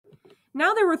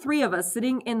Now there were three of us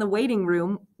sitting in the waiting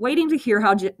room, waiting to hear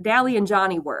how Dally and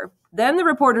Johnny were. Then the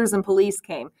reporters and police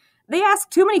came. They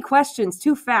asked too many questions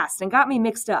too fast and got me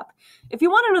mixed up. If you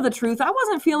want to know the truth, I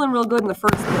wasn't feeling real good in the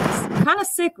first place. Kind of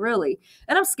sick, really.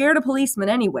 And I'm scared of policemen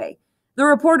anyway. The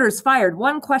reporters fired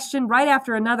one question right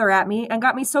after another at me and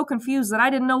got me so confused that I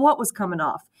didn't know what was coming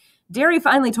off. Derry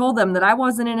finally told them that I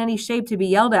wasn't in any shape to be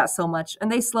yelled at so much,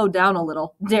 and they slowed down a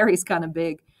little. Derry's kind of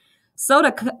big.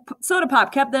 Soda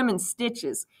Pop kept them in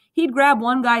stitches. He'd grab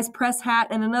one guy's press hat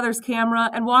and another's camera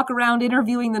and walk around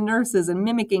interviewing the nurses and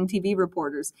mimicking TV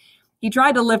reporters. He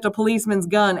tried to lift a policeman's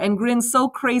gun and grinned so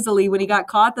crazily when he got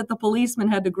caught that the policeman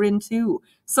had to grin too.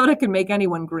 Soda can make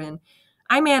anyone grin.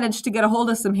 I managed to get a hold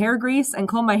of some hair grease and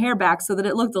comb my hair back so that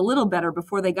it looked a little better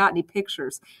before they got any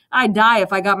pictures. I'd die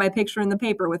if I got my picture in the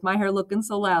paper with my hair looking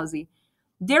so lousy.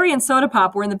 Derry and Soda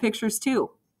Pop were in the pictures too.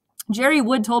 Jerry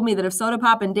Wood told me that if Soda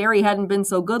Pop and Derry hadn't been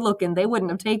so good looking, they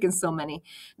wouldn't have taken so many.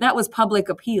 That was public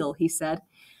appeal, he said.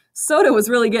 Soda was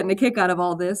really getting a kick out of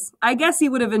all this. I guess he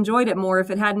would have enjoyed it more if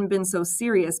it hadn't been so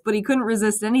serious, but he couldn't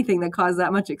resist anything that caused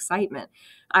that much excitement.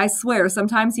 I swear,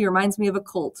 sometimes he reminds me of a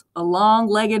colt, a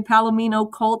long-legged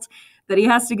Palomino colt that he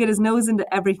has to get his nose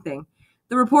into everything.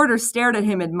 The reporter stared at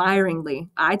him admiringly.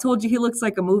 I told you he looks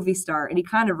like a movie star, and he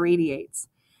kind of radiates.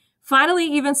 Finally,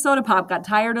 even Soda Pop got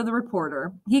tired of the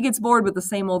reporter. He gets bored with the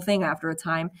same old thing after a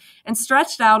time, and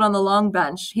stretched out on the long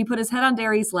bench, he put his head on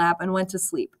Derry's lap and went to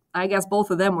sleep. I guess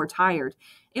both of them were tired.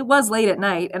 It was late at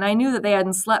night, and I knew that they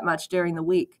hadn't slept much during the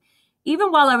week.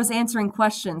 Even while I was answering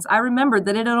questions, I remembered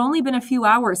that it had only been a few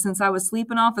hours since I was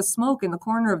sleeping off a smoke in the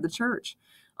corner of the church.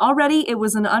 Already it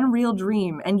was an unreal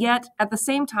dream, and yet, at the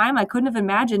same time, I couldn't have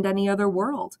imagined any other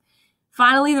world.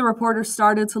 Finally, the reporters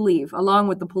started to leave, along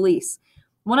with the police.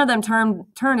 One of them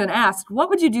turned and asked, "What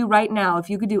would you do right now if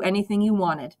you could do anything you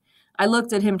wanted?" I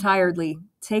looked at him tiredly.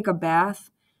 "Take a bath?"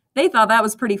 They thought that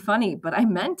was pretty funny, but I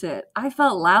meant it. I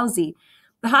felt lousy.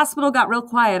 The hospital got real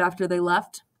quiet after they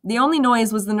left. The only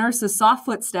noise was the nurse's soft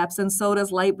footsteps and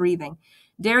Soda's light breathing.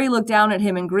 Derry looked down at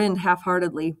him and grinned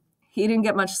half-heartedly. "He didn't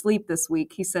get much sleep this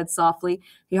week," he said softly.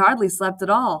 "He hardly slept at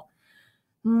all."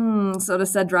 Soda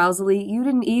said drowsily. "You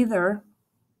didn't either."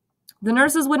 The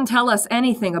nurses wouldn't tell us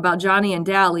anything about Johnny and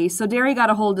Dally, so Derry got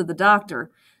a hold of the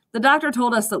doctor. The doctor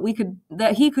told us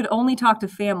that he could only talk to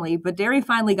family, but Derry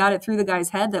finally got it through the guy's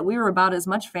head that we were about as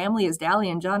much family as Dally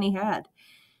and Johnny had.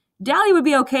 Dally would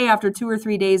be okay after 2 or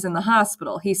 3 days in the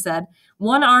hospital, he said.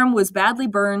 One arm was badly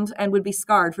burned and would be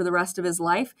scarred for the rest of his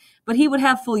life, but he would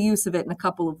have full use of it in a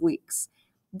couple of weeks.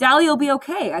 Dally will be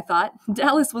okay, I thought.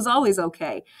 Dallas was always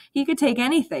okay. He could take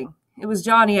anything. It was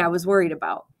Johnny I was worried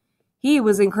about. He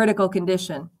was in critical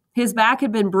condition. His back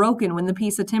had been broken when the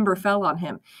piece of timber fell on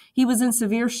him. He was in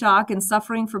severe shock and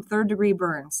suffering from third-degree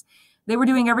burns. They were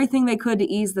doing everything they could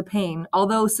to ease the pain,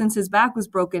 although since his back was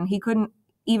broken, he couldn't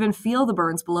even feel the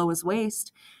burns below his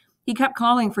waist. He kept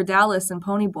calling for Dallas and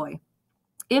Ponyboy.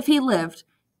 If he lived.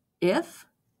 If?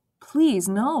 Please,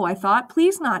 no, I thought.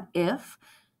 Please not if.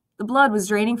 The blood was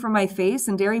draining from my face,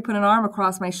 and Derry put an arm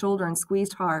across my shoulder and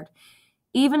squeezed hard.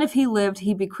 Even if he lived,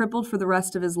 he'd be crippled for the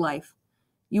rest of his life.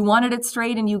 "You wanted it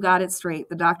straight and you got it straight,"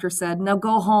 the doctor said. "Now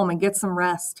go home and get some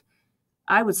rest."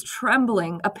 I was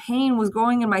trembling. A pain was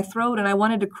growing in my throat and I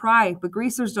wanted to cry, but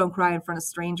greasers don't cry in front of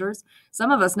strangers.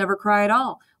 Some of us never cry at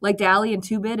all, like Dally and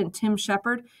Two-Bit and Tim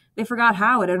Shepard. They forgot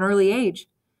how at an early age.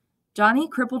 Johnny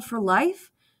crippled for life?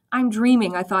 I'm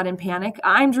dreaming, I thought in panic.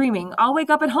 I'm dreaming. I'll wake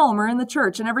up at home or in the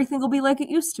church and everything will be like it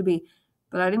used to be.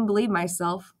 But I didn't believe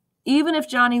myself. Even if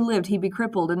Johnny lived, he'd be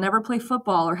crippled and never play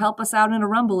football or help us out in a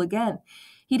rumble again.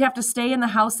 He'd have to stay in the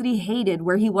house that he hated,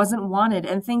 where he wasn't wanted,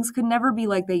 and things could never be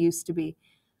like they used to be.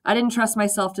 I didn't trust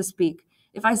myself to speak.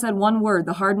 If I said one word,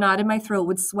 the hard knot in my throat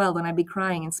would swell and I'd be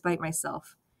crying in spite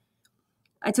myself.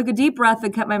 I took a deep breath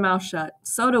and kept my mouth shut.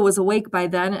 Soda was awake by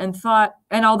then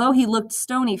and although he looked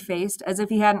stony-faced, as if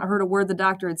he hadn't heard a word the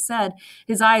doctor had said,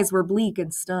 his eyes were bleak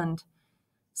and stunned.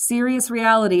 Serious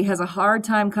reality has a hard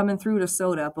time coming through to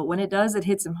Soda, but when it does, it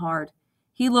hits him hard.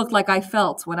 He looked like I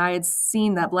felt when I had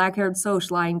seen that black-haired Soch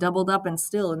lying doubled up and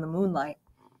still in the moonlight.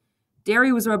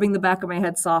 Derry was rubbing the back of my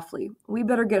head softly. "We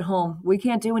better get home. We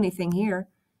can't do anything here."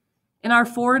 In our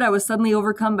Ford, I was suddenly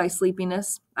overcome by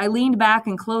sleepiness. I leaned back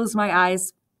and closed my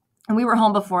eyes, and we were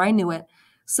home before I knew it.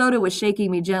 Soda was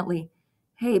shaking me gently.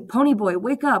 "Hey, Ponyboy,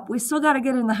 wake up. We still got to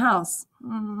get in the house."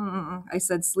 I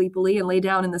said sleepily and lay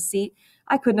down in the seat.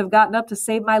 I couldn't have gotten up to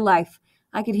save my life.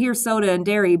 I could hear Soda and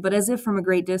Derry, but as if from a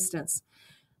great distance.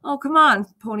 "Oh, come on,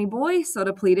 Ponyboy,"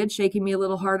 Soda pleaded, shaking me a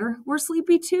little harder. "We're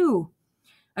sleepy too."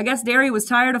 I guess Derry was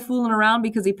tired of fooling around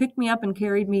because he picked me up and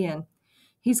carried me in.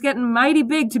 He's getting mighty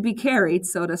big to be carried,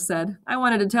 Soda said. I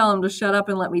wanted to tell him to shut up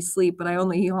and let me sleep, but I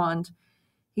only yawned.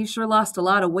 He sure lost a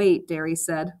lot of weight, Derry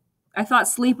said. I thought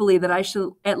sleepily that I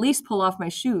should at least pull off my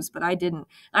shoes, but I didn't.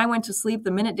 I went to sleep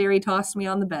the minute Derry tossed me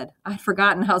on the bed. I'd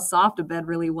forgotten how soft a bed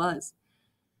really was.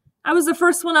 I was the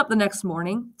first one up the next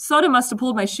morning. Soda must have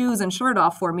pulled my shoes and shirt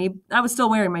off for me. I was still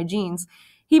wearing my jeans.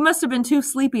 He must have been too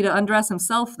sleepy to undress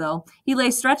himself, though. He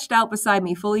lay stretched out beside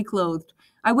me, fully clothed.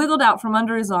 I wiggled out from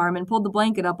under his arm and pulled the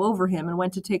blanket up over him and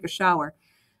went to take a shower.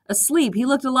 Asleep, he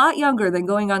looked a lot younger than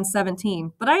going on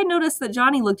 17, but I had noticed that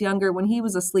Johnny looked younger when he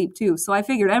was asleep too, so I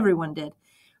figured everyone did.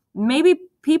 Maybe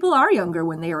people are younger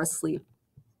when they are asleep.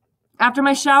 After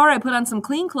my shower, I put on some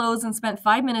clean clothes and spent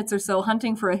 5 minutes or so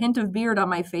hunting for a hint of beard on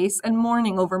my face and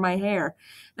mourning over my hair.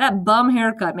 That bum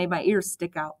haircut made my ears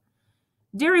stick out.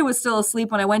 Derry was still asleep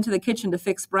when I went to the kitchen to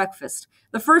fix breakfast.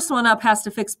 The first one up has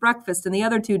to fix breakfast and the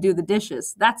other two do the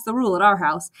dishes. That's the rule at our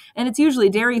house, and it's usually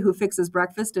Derry who fixes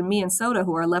breakfast and me and Soda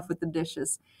who are left with the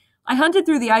dishes. I hunted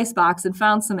through the icebox and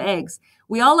found some eggs.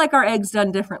 We all like our eggs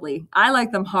done differently. I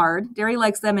like them hard. Derry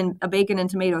likes them in a bacon and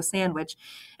tomato sandwich.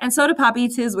 And Soda Pop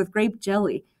eats his with grape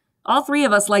jelly. All three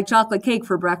of us like chocolate cake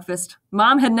for breakfast.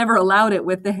 Mom had never allowed it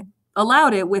with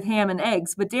ham and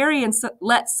eggs, but Derry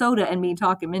let Soda and me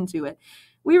talk him into it.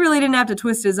 We really didn't have to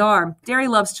twist his arm. Derry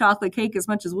loves chocolate cake as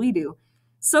much as we do.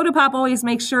 Soda Pop always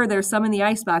makes sure there's some in the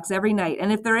icebox every night,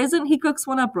 and if there isn't, he cooks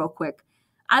one up real quick.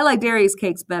 I like Derry's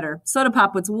cakes better. Soda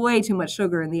Pop puts way too much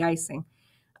sugar in the icing.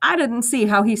 I didn't see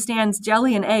how he stands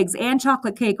jelly and eggs and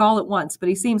chocolate cake all at once, but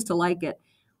he seems to like it.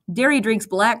 Derry drinks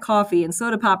black coffee, and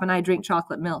Soda Pop and I drink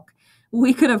chocolate milk.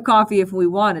 We could have coffee if we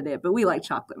wanted it, but we like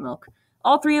chocolate milk.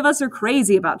 All three of us are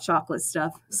crazy about chocolate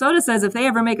stuff. Soda says if they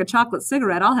ever make a chocolate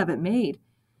cigarette, I'll have it made.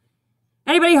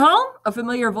 Anybody home? A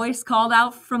familiar voice called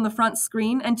out from the front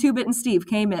screen, and Two-Bit and Steve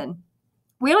came in.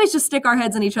 We always just stick our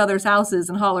heads in each other's houses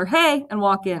and holler, hey, and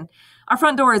walk in. Our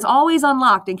front door is always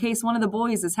unlocked in case one of the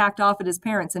boys is hacked off at his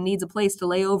parents' and needs a place to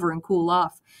lay over and cool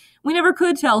off. We never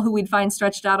could tell who we'd find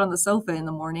stretched out on the sofa in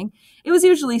the morning. It was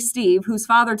usually Steve, whose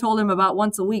father told him about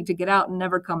once a week to get out and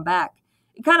never come back.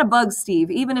 It kind of bugs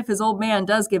Steve, even if his old man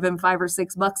does give him $5 or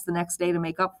 $6 the next day to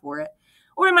make up for it.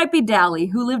 Or it might be Dally,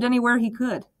 who lived anywhere he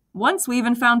could. Once we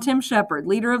even found Tim Shepard,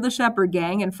 leader of the Shepard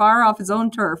gang and far off his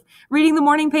own turf, reading the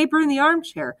morning paper in the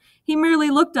armchair. He merely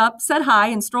looked up, said hi,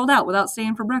 and strolled out without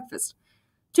staying for breakfast.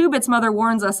 Two-Bit's mother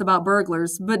warns us about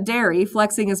burglars, but Derry,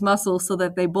 flexing his muscles so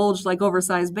that they bulged like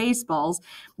oversized baseballs,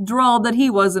 drawled that he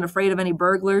wasn't afraid of any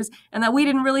burglars and that we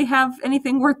didn't really have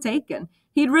anything worth taking.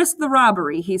 He'd risk the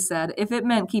robbery, he said, if it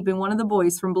meant keeping one of the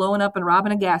boys from blowing up and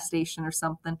robbing a gas station or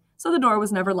something, so the door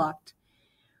was never locked.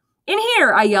 In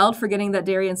here, I yelled, forgetting that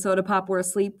Derry and Soda Pop were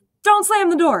asleep. Don't slam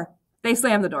the door. They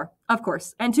slammed the door, of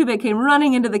course, and Two-Bit came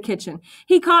running into the kitchen.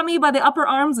 He caught me by the upper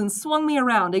arms and swung me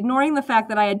around, ignoring the fact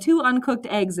that I had 2 uncooked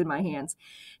eggs in my hands.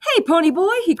 Hey, pony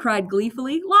boy, he cried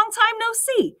gleefully. Long time no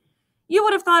see. You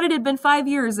would have thought it had been 5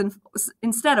 years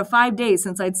instead of 5 days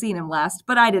since I'd seen him last,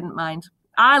 but I didn't mind.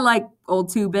 I like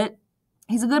old Two-Bit.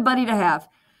 He's a good buddy to have.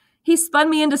 He spun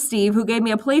me into Steve, who gave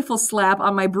me a playful slap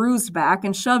on my bruised back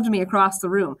and shoved me across the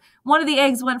room. One of the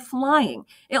eggs went flying.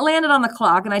 It landed on the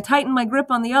clock, and I tightened my grip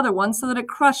on the other one so that it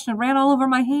crushed and ran all over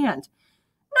my hand.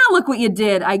 Now look what you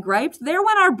did, I griped. There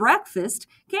went our breakfast.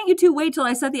 Can't you two wait till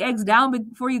I set the eggs down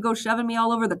before you go shoving me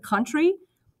all over the country?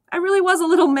 I really was a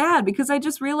little mad because I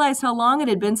just realized how long it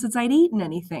had been since I'd eaten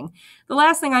anything. The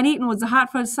last thing I'd eaten was a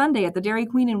hot fudge sundae at the Dairy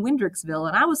Queen in Windricksville,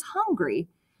 and I was hungry.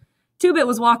 Two-Bit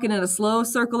was walking in a slow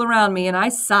circle around me, and I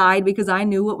sighed because I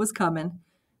knew what was coming.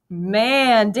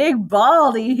 Man, dig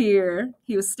Baldy here.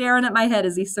 He was staring at my head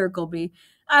as he circled me.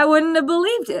 I wouldn't have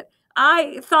believed it.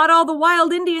 I thought all the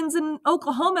wild Indians in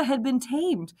Oklahoma had been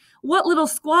tamed. What little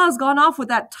squaw's gone off with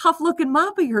that tough-looking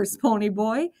mop of yours, pony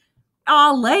boy?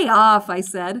 Aw, lay off, I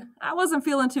said. I wasn't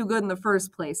feeling too good in the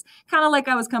first place, kind of like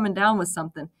I was coming down with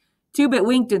something. Two-Bit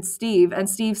winked at Steve, and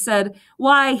Steve said,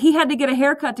 why, he had to get a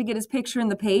haircut to get his picture in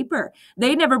the paper.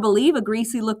 They'd never believe a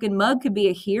greasy-looking mug could be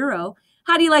a hero.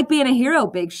 How do you like being a hero,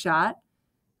 Big Shot?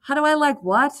 How do I like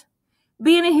what?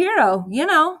 Being a hero, you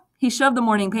know. He shoved the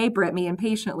morning paper at me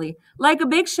impatiently. Like a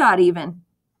Big Shot, even.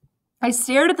 I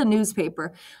stared at the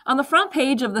newspaper. On the front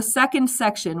page of the second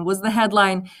section was the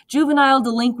headline, Juvenile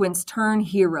Delinquents Turn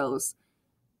Heroes.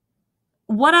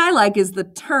 What I like is the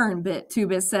turn bit,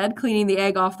 Two-Bit said, cleaning the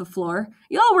egg off the floor.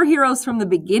 Y'all were heroes from the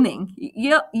beginning.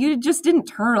 You just didn't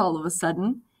turn all of a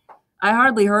sudden. I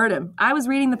hardly heard him. I was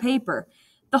reading the paper.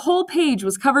 The whole page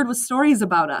was covered with stories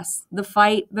about us. The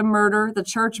fight, the murder, the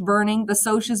church burning, the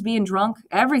socias being drunk,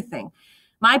 everything.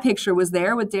 My picture was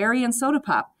there with Derry and Soda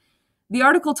Pop. The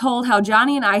article told how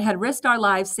Johnny and I had risked our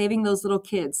lives saving those little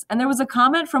kids. And there was a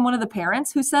comment from one of the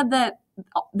parents who said that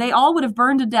they all would have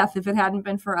burned to death if it hadn't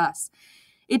been for us.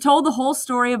 It told the whole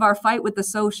story of our fight with the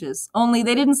Socs, only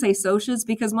they didn't say Socs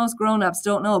because most grown-ups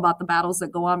don't know about the battles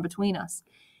that go on between us.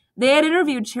 They had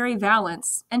interviewed Cherry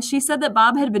Valance, and she said that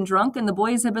Bob had been drunk and the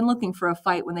boys had been looking for a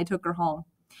fight when they took her home.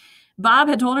 Bob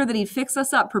had told her that he'd fix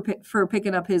us up for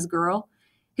picking up his girl.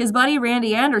 His buddy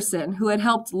Randy Anderson, who had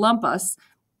helped lump us,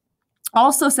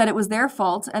 also said it was their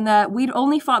fault and that we'd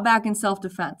only fought back in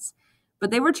self-defense. But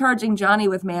they were charging Johnny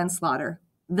with manslaughter.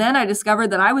 Then I discovered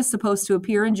that I was supposed to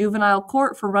appear in juvenile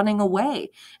court for running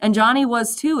away, and Johnny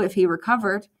was too if he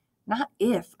recovered. Not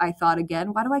if, I thought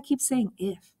again. Why do I keep saying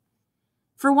if?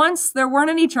 For once, there weren't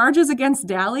any charges against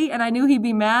Dally, and I knew he'd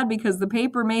be mad because the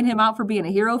paper made him out for being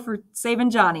a hero for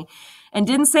saving Johnny, and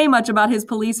didn't say much about his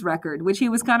police record, which he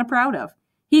was kind of proud of.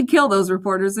 He'd kill those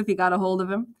reporters if he got a hold of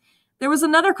him. There was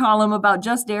another column about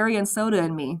just Derry and Soda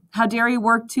and me, how Derry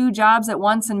worked 2 jobs at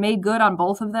once and made good on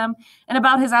both of them, and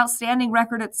about his outstanding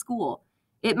record at school.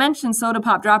 It mentioned Soda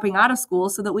Pop dropping out of school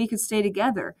so that we could stay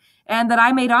together, and that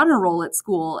I made honor roll at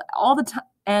school all the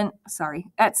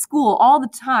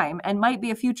time and might be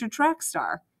a future track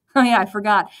star. Oh yeah, I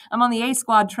forgot. I'm on the A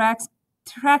squad track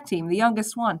team, the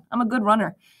youngest one. I'm a good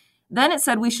runner. Then it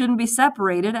said we shouldn't be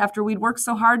separated after we'd worked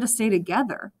so hard to stay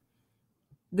together.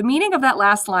 The meaning of that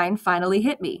last line finally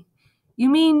hit me. You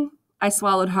mean, I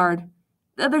swallowed hard,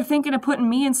 that they're thinking of putting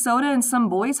me and Soda in some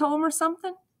boys' home or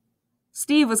something?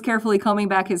 Steve was carefully combing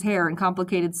back his hair in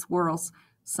complicated swirls.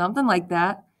 Something like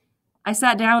that. I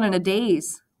sat down in a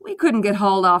daze. We couldn't get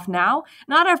hauled off now,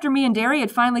 not after me and Derry had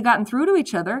finally gotten through to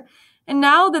each other. And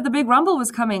now that the big rumble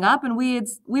was coming up and we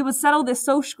would settle this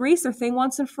Soch greaser thing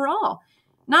once and for all.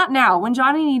 Not now, when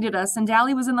Johnny needed us and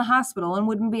Dally was in the hospital and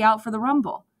wouldn't be out for the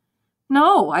rumble.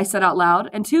 No, I said out loud,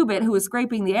 and Two-Bit, who was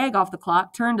scraping the egg off the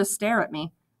clock, turned to stare at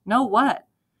me. No what?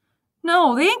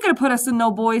 No, they ain't gonna put us in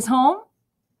no boys' home.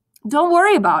 Don't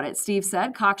worry about it, Steve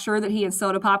said, cocksure that he and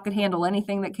Soda Pop could handle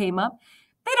anything that came up.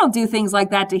 They don't do things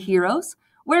like that to heroes.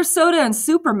 Where's Soda and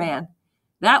Superman?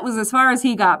 That was as far as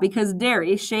he got because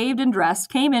Derry, shaved and dressed,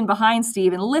 came in behind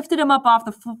Steve and lifted him up off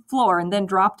the floor and then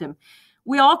dropped him.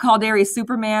 We all call Derry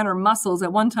Superman or Muscles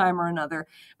at one time or another,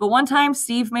 but one time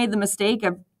Steve made the mistake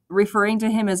of referring to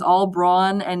him as all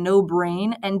brawn and no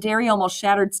brain, and Derry almost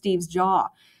shattered Steve's jaw.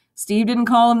 Steve didn't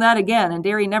call him that again, and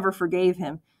Derry never forgave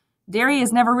him. Derry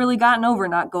has never really gotten over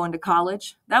not going to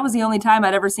college. That was the only time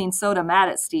I'd ever seen Soda mad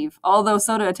at Steve, although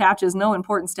Soda attaches no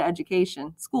importance to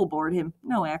education. School bored him,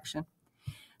 no action.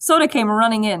 Soda came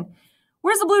running in.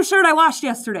 Where's the blue shirt I washed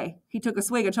yesterday? He took a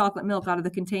swig of chocolate milk out of the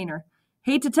container.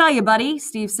 Hate to tell you, buddy,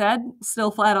 Steve said,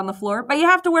 still flat on the floor, but you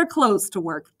have to wear clothes to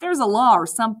work. There's a law or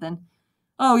something.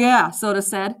 Oh, yeah, Soda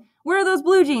said. Where are those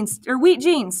blue jeans, or wheat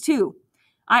jeans, too?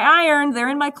 I ironed. They're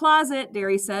in my closet,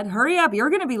 Derry said. Hurry up, you're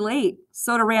going to be late.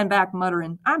 Soda ran back,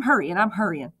 muttering, I'm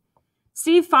hurrying.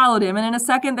 Steve followed him, and in a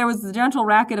second there was the gentle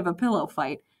racket of a pillow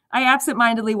fight. I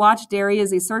absent-mindedly watched Derry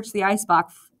as he searched the ice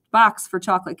box for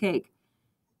chocolate cake.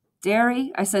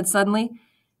 Derry, I said suddenly,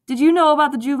 did you know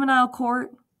about the juvenile court?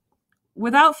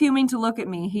 Without fuming to look at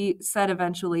me, he said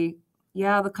eventually,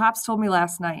 yeah, the cops told me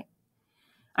last night.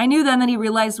 I knew then that he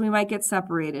realized we might get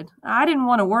separated. I didn't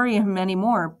want to worry him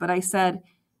anymore, but I said,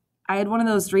 I had one of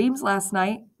those dreams last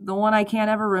night, the one I can't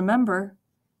ever remember.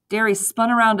 Derry spun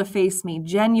around to face me,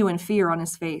 genuine fear on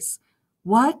his face.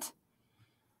 What?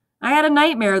 I had a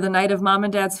nightmare the night of Mom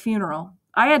and Dad's funeral.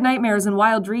 I had nightmares and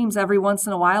wild dreams every once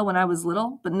in a while when I was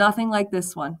little, but nothing like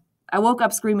this one. I woke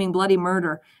up screaming bloody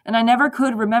murder, and I never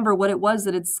could remember what it was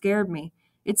that had scared me.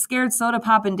 It scared Soda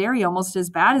Pop and Derry almost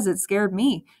as bad as it scared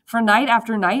me. For night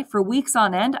after night, for weeks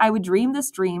on end, I would dream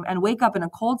this dream and wake up in a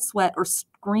cold sweat or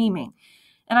screaming.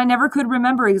 And I never could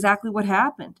remember exactly what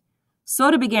happened.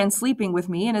 Soda began sleeping with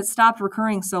me, and it stopped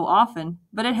recurring so often,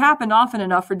 but it happened often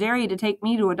enough for Derry to take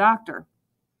me to a doctor.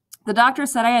 The doctor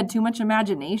said I had too much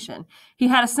imagination. He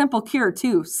had a simple cure,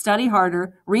 too. Study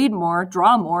harder, read more,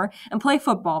 draw more, and play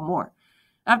football more.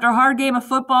 After a hard game of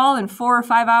football and 4 or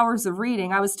 5 hours of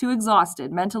reading, I was too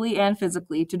exhausted, mentally and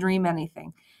physically, to dream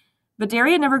anything. But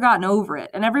Derry had never gotten over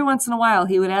it, and every once in a while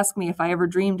he would ask me if I ever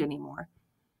dreamed anymore.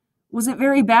 Was it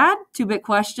very bad? Two-Bit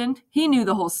questioned. He knew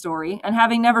the whole story, and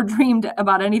having never dreamed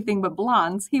about anything but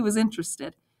blondes, he was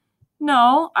interested.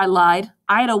 No, I lied.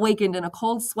 I had awakened in a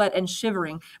cold sweat and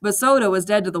shivering, but Soda was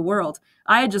dead to the world.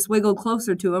 I had just wiggled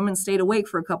closer to him and stayed awake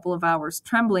for a couple of hours,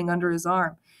 trembling under his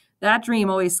arm. That dream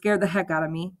always scared the heck out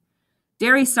of me.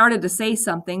 Derry started to say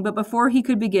something, but before he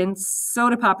could begin,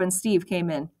 Soda Pop and Steve came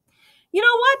in. You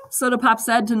know what? Soda Pop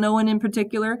said to no one in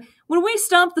particular. When we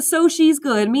stump the So She's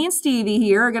Good, me and Stevie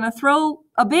here are going to throw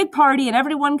A big party and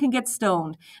everyone can get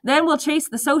stoned. Then we'll chase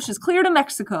the socias clear to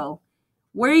Mexico.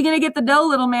 Where are you going to get the dough,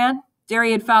 little man?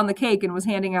 Derry had found the cake and was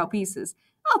handing out pieces.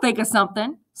 I'll think of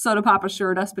something, Soda Pop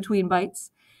assured us between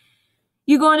bites.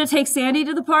 You going to take Sandy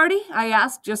to the party? I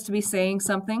asked, just to be saying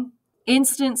something.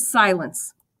 Instant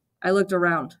silence. I looked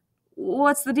around.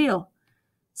 What's the deal?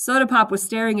 Soda Pop was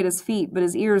staring at his feet, but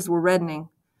his ears were reddening.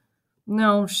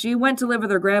 No, she went to live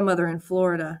with her grandmother in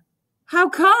Florida. How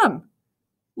come?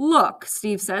 Look,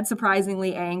 Steve said,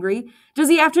 surprisingly angry. Does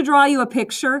he have to draw you a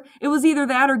picture? It was either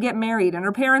that or get married, and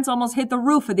her parents almost hit the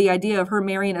roof at the idea of her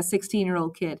marrying a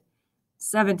 16-year-old kid.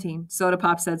 17, Soda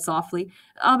Pop said softly.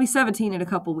 I'll be 17 in a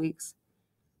couple weeks.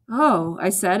 Oh, I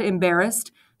said,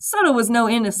 embarrassed. Soda was no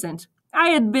innocent. I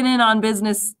had been in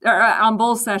on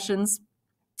bull sessions,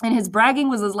 and his bragging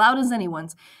was as loud as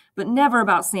anyone's, but never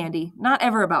about Sandy, not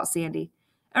ever about Sandy.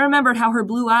 I remembered how her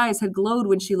blue eyes had glowed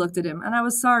when she looked at him, and I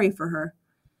was sorry for her.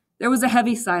 There was a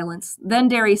heavy silence. Then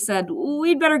Derry said,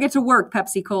 We'd better get to work,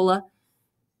 Pepsi-Cola.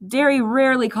 Derry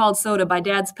rarely called Soda by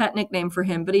Dad's pet nickname for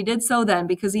him, but he did so then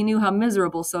because he knew how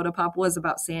miserable Soda Pop was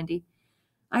about Sandy.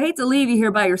 I hate to leave you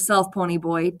here by yourself, Pony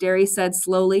Boy, Derry said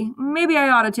slowly. Maybe I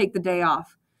ought to take the day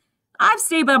off. I've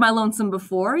stayed by my lonesome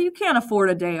before. You can't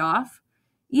afford a day off.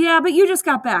 Yeah, but you just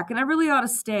got back, and I really ought to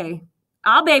stay.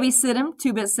 I'll babysit him,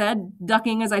 Two-Bit said,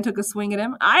 ducking as I took a swing at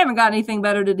him. I haven't got anything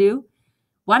better to do.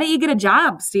 Why don't you get a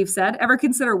job, Steve said. Ever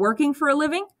consider working for a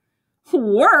living?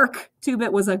 Work?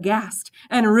 Two-Bit was aghast.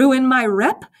 And ruin my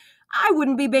rep? I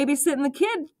wouldn't be babysitting the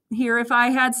kid here if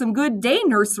I had some good day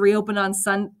nursery open on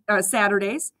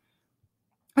Saturdays.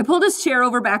 I pulled his chair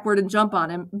over backward and jumped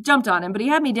on him, but he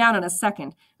had me down in a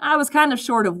second. I was kind of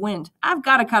short of wind. I've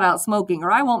got to cut out smoking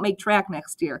or I won't make track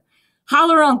next year.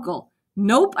 Holler, Uncle.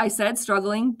 Nope, I said,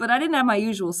 struggling, but I didn't have my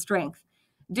usual strength.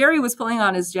 Derry was pulling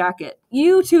on his jacket.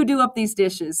 You two do up these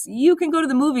dishes. You can go to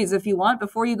the movies if you want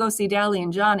before you go see Dally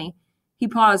and Johnny. He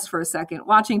paused for a second,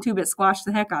 watching Two-Bit squash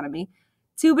the heck out of me.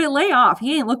 Two-Bit, lay off.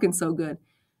 He ain't looking so good.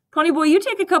 Pony Boy, you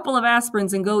take a couple of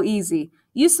aspirins and go easy.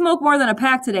 You smoke more than a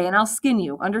pack today and I'll skin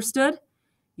you. Understood?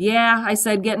 Yeah, I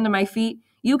said, getting to my feet.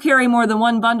 You carry more than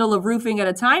one bundle of roofing at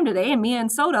a time today and me and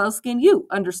Soda'll skin you.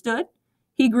 Understood?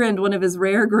 He grinned one of his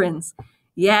rare grins.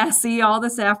 Yeah, see you all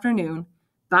this afternoon.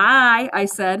 Bye, I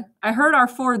said. I heard our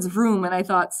Fords vroom and I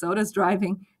thought, Soda's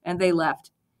driving, and they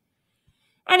left.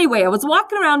 Anyway, I was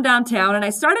walking around downtown and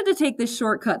I started to take this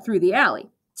shortcut through the alley.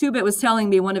 Two-Bit was telling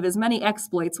me one of his many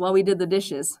exploits while I did the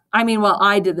dishes.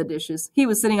 He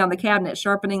was sitting on the cabinet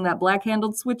sharpening that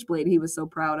black-handled switchblade he was so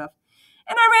proud of.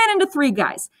 And I ran into three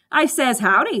guys. I says,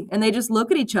 howdy, and they just look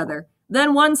at each other.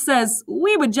 Then one says,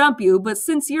 we would jump you, but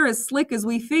since you're as slick as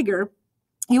we figure,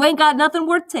 you ain't got nothing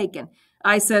worth taking.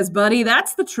 I says, buddy,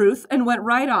 that's the truth, and went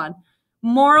right on.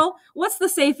 Moral, what's the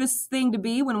safest thing to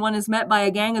be when one is met by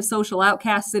a gang of social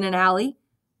outcasts in an alley?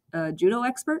 Judo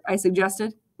expert, I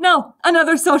suggested. No,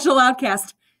 another social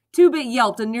outcast. Two-Bit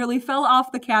yelped and nearly fell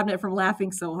off the cabinet from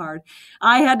laughing so hard.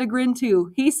 I had to grin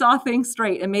too. He saw things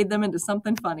straight and made them into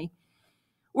something funny.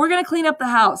 We're going to clean up the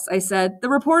house, I said. The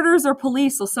reporters or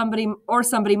police or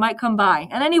somebody might come by.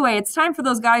 And anyway, it's time for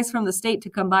those guys from the state to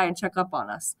come by and check up on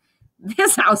us.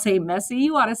 This house ain't messy.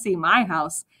 You ought to see my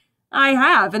house. I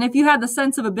have, and if you had the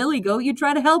sense of a billy goat, you'd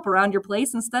try to help around your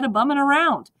place instead of bumming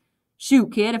around.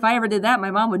 Shoot, kid, if I ever did that, my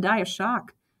mom would die of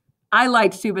shock. I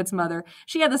liked Two-Bit's mother.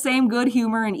 She had the same good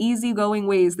humor and easygoing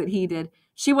ways that he did.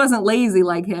 She wasn't lazy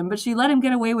like him, but she let him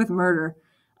get away with murder.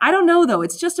 I don't know, though.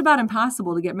 It's just about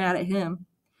impossible to get mad at him.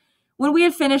 When we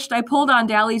had finished, I pulled on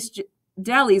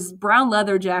Dally's brown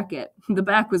leather jacket. The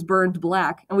back was burned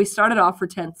black, and we started off for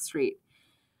 10th Street.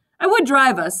 I would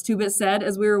drive us, Two-Bit said,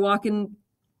 as we were walking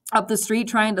up the street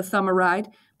trying to thumb a ride,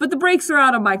 but the brakes are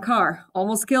out of my car.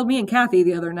 Almost killed me and Kathy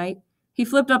the other night. He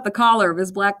flipped up the collar of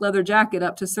his black leather jacket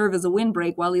up to serve as a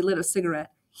windbreak while he lit a cigarette.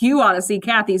 You ought to see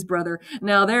Kathy's brother.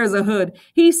 Now there's a hood.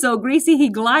 He's so greasy he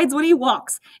glides when he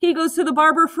walks. He goes to the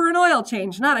barber for an oil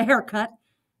change, not a haircut.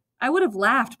 I would have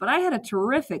laughed, but I had a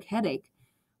terrific headache.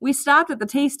 We stopped at the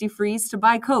Tasty Freeze to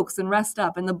buy Cokes and rest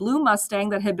up, and the blue Mustang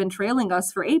that had been trailing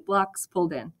us for 8 blocks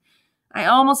pulled in. I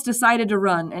almost decided to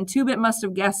run, and Two-Bit must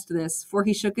have guessed this, for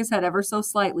he shook his head ever so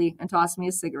slightly and tossed me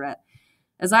a cigarette.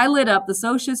 As I lit up, the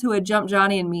socias who had jumped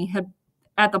Johnny and me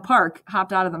at the park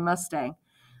hopped out of the Mustang.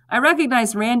 I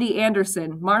recognized Randy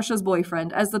Anderson, Marcia's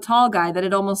boyfriend, as the tall guy that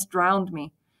had almost drowned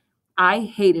me. I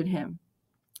hated him.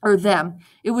 Or them.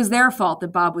 It was their fault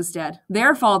that Bob was dead.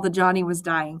 Their fault that Johnny was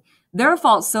dying. Their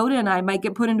fault Soda and I might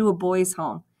get put into a boys'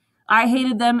 home. I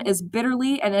hated them as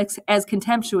bitterly and as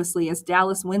contemptuously as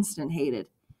Dallas Winston hated.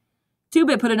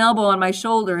 Two-Bit put an elbow on my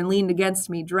shoulder and leaned against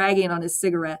me, dragging on his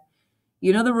cigarette.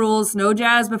 You know the rules, no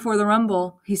jazz before the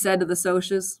rumble, he said to the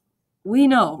Socs. We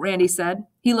know, Randy said.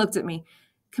 He looked at me.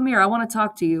 Come here, I want to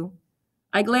talk to you.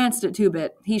 I glanced at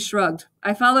Two-Bit. He shrugged.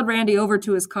 I followed Randy over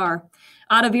to his car,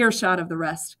 out of earshot of the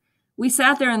rest. We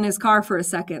sat there in his car for a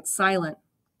second, silent.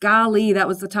 Golly, that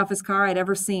was the toughest car I'd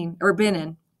ever seen, or been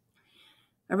in.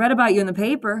 I read about you in the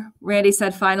paper, Randy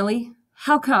said finally.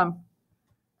 How come?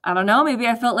 I don't know, maybe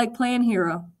I felt like playing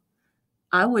hero.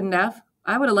 I wouldn't have.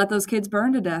 I would have let those kids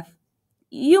burn to death.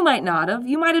 You might not have.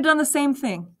 You might have done the same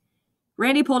thing.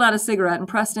 Randy pulled out a cigarette and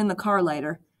pressed in the car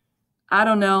lighter. I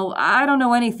don't know. I don't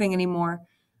know anything anymore.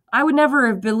 I would never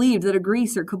have believed that a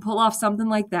greaser could pull off something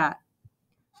like that.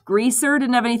 Greaser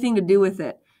didn't have anything to do with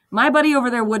it. My buddy over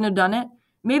there wouldn't have done it.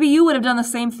 Maybe you would have done the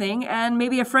same thing, and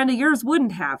maybe a friend of yours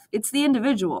wouldn't have. It's the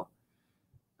individual.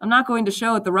 I'm not going to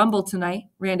show at the Rumble tonight,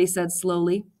 Randy said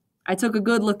slowly. I took a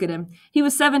good look at him. He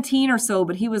was 17 or so,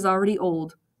 but he was already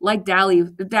old, like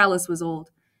Dallas was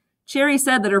old. Cherry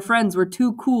said that her friends were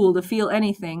too cool to feel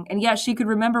anything, and yet she could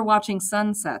remember watching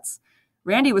sunsets.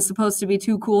 Randy was supposed to be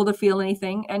too cool to feel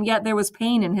anything, and yet there was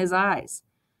pain in his eyes.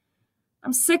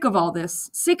 I'm sick of all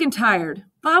this, sick and tired.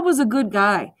 Bob was a good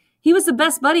guy. He was the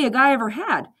best buddy a guy ever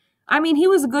had. I mean, he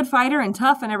was a good fighter and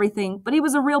tough and everything, but he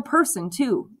was a real person,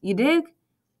 too. You dig?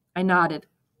 I nodded.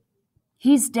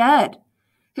 He's dead.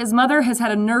 His mother has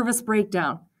had a nervous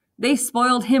breakdown. They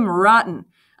spoiled him rotten.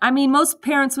 I mean, most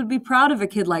parents would be proud of a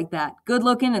kid like that,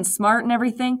 good-looking and smart and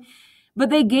everything, but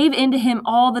they gave in to him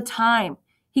all the time.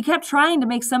 He kept trying to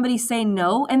make somebody say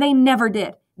no, and they never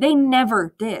did. They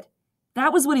never did.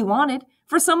 That was what he wanted,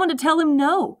 for someone to tell him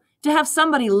no, to have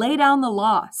somebody lay down the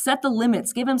law, set the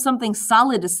limits, give him something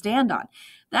solid to stand on.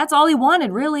 That's all he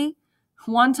wanted, really.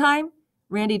 One time,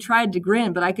 Randy tried to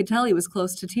grin, but I could tell he was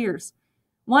close to tears.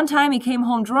 One time he came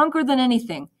home drunker than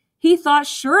anything. He thought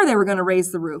sure they were going to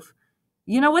raise the roof.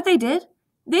 You know what they did?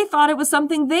 They thought it was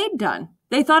something they'd done.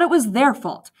 They thought it was their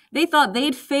fault. They thought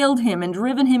they'd failed him and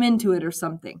driven him into it or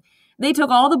something. They took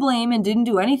all the blame and didn't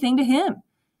do anything to him.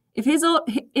 If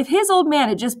his old man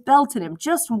had just belted him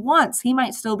just once, he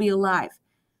might still be alive.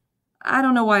 I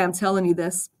don't know why I'm telling you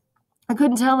this. I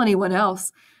couldn't tell anyone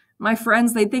else. My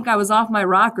friends, they'd think I was off my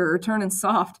rocker or turning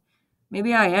soft.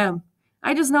 Maybe I am.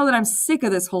 I just know that I'm sick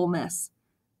of this whole mess.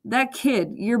 That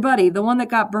kid, your buddy, the one that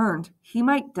got burned, he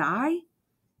might die?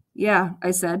 Yeah,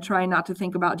 I said, trying not to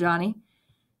think about Johnny.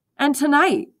 And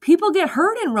tonight, people get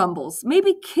hurt in rumbles,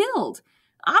 maybe killed.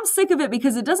 I'm sick of it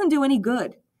because it doesn't do any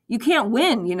good. You can't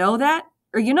win, you know that?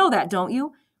 Or you know that, don't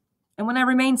you? And when I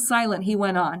remained silent, he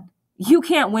went on. You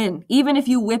can't win, even if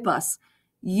you whip us.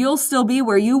 You'll still be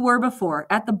where you were before,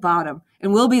 at the bottom,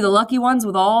 and we'll be the lucky ones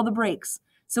with all the breaks.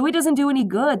 So it doesn't do any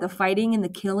good, the fighting and the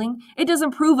killing. It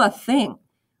doesn't prove a thing.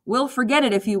 We'll forget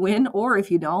it if you win or if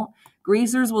you don't.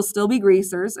 Greasers will still be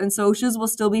greasers, and Socs will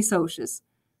still be Socs.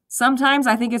 Sometimes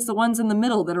I think it's the ones in the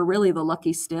middle that are really the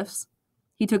lucky stiffs.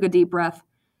 He took a deep breath.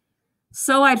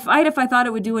 So I'd fight if I thought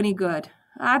it would do any good.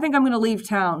 I think I'm going to leave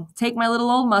town, take my little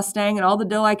old Mustang and all the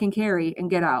dough I can carry, and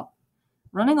get out.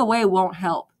 Running away won't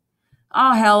help.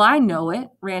 Oh, hell, I know it,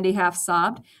 Randy half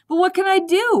sobbed. But what can I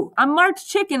do? I'm marked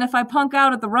chicken if I punk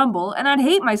out at the Rumble, and I'd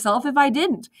hate myself if I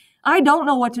didn't. I don't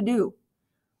know what to do.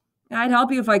 I'd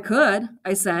help you if I could,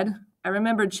 I said. I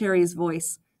remembered Cherry's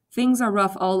voice. Things are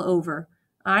rough all over.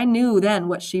 I knew then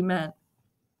what she meant.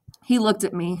 He looked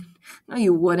at me. No,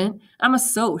 you wouldn't. I'm a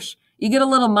Soc. You get a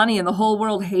little money and the whole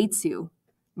world hates you.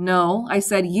 No, I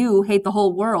said, you hate the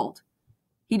whole world.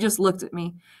 He just looked at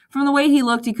me. From the way he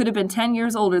looked, he could have been 10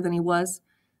 years older than he was.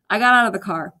 I got out of the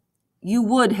car. You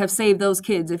would have saved those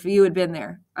kids if you had been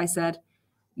there, I said.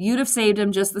 You'd have saved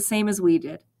them just the same as we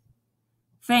did.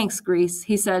 Thanks, Grease,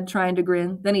 he said, trying to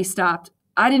grin. Then he stopped.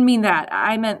 I didn't mean that.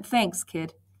 I meant thanks,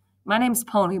 kid. My name's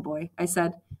Ponyboy, I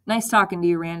said. Nice talking to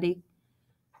you, Randy.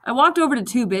 I walked over to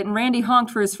Two-Bit, and Randy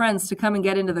honked for his friends to come and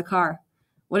get into the car.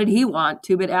 What did he want?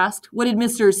 Two-Bit asked. What did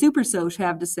Mr. Super Soc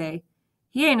have to say?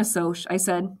 He ain't a Soc, I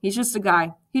said. He's just a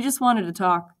guy. He just wanted to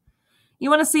talk. You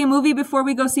want to see a movie before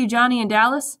we go see Johnny and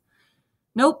Dallas?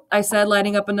 Nope, I said,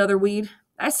 lighting up another weed.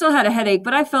 I still had a headache,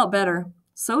 but I felt better.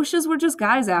 Socs were just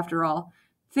guys after all.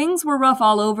 Things were rough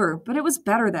all over, but it was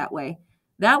better that way.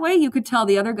 That way you could tell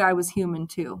the other guy was human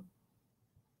too.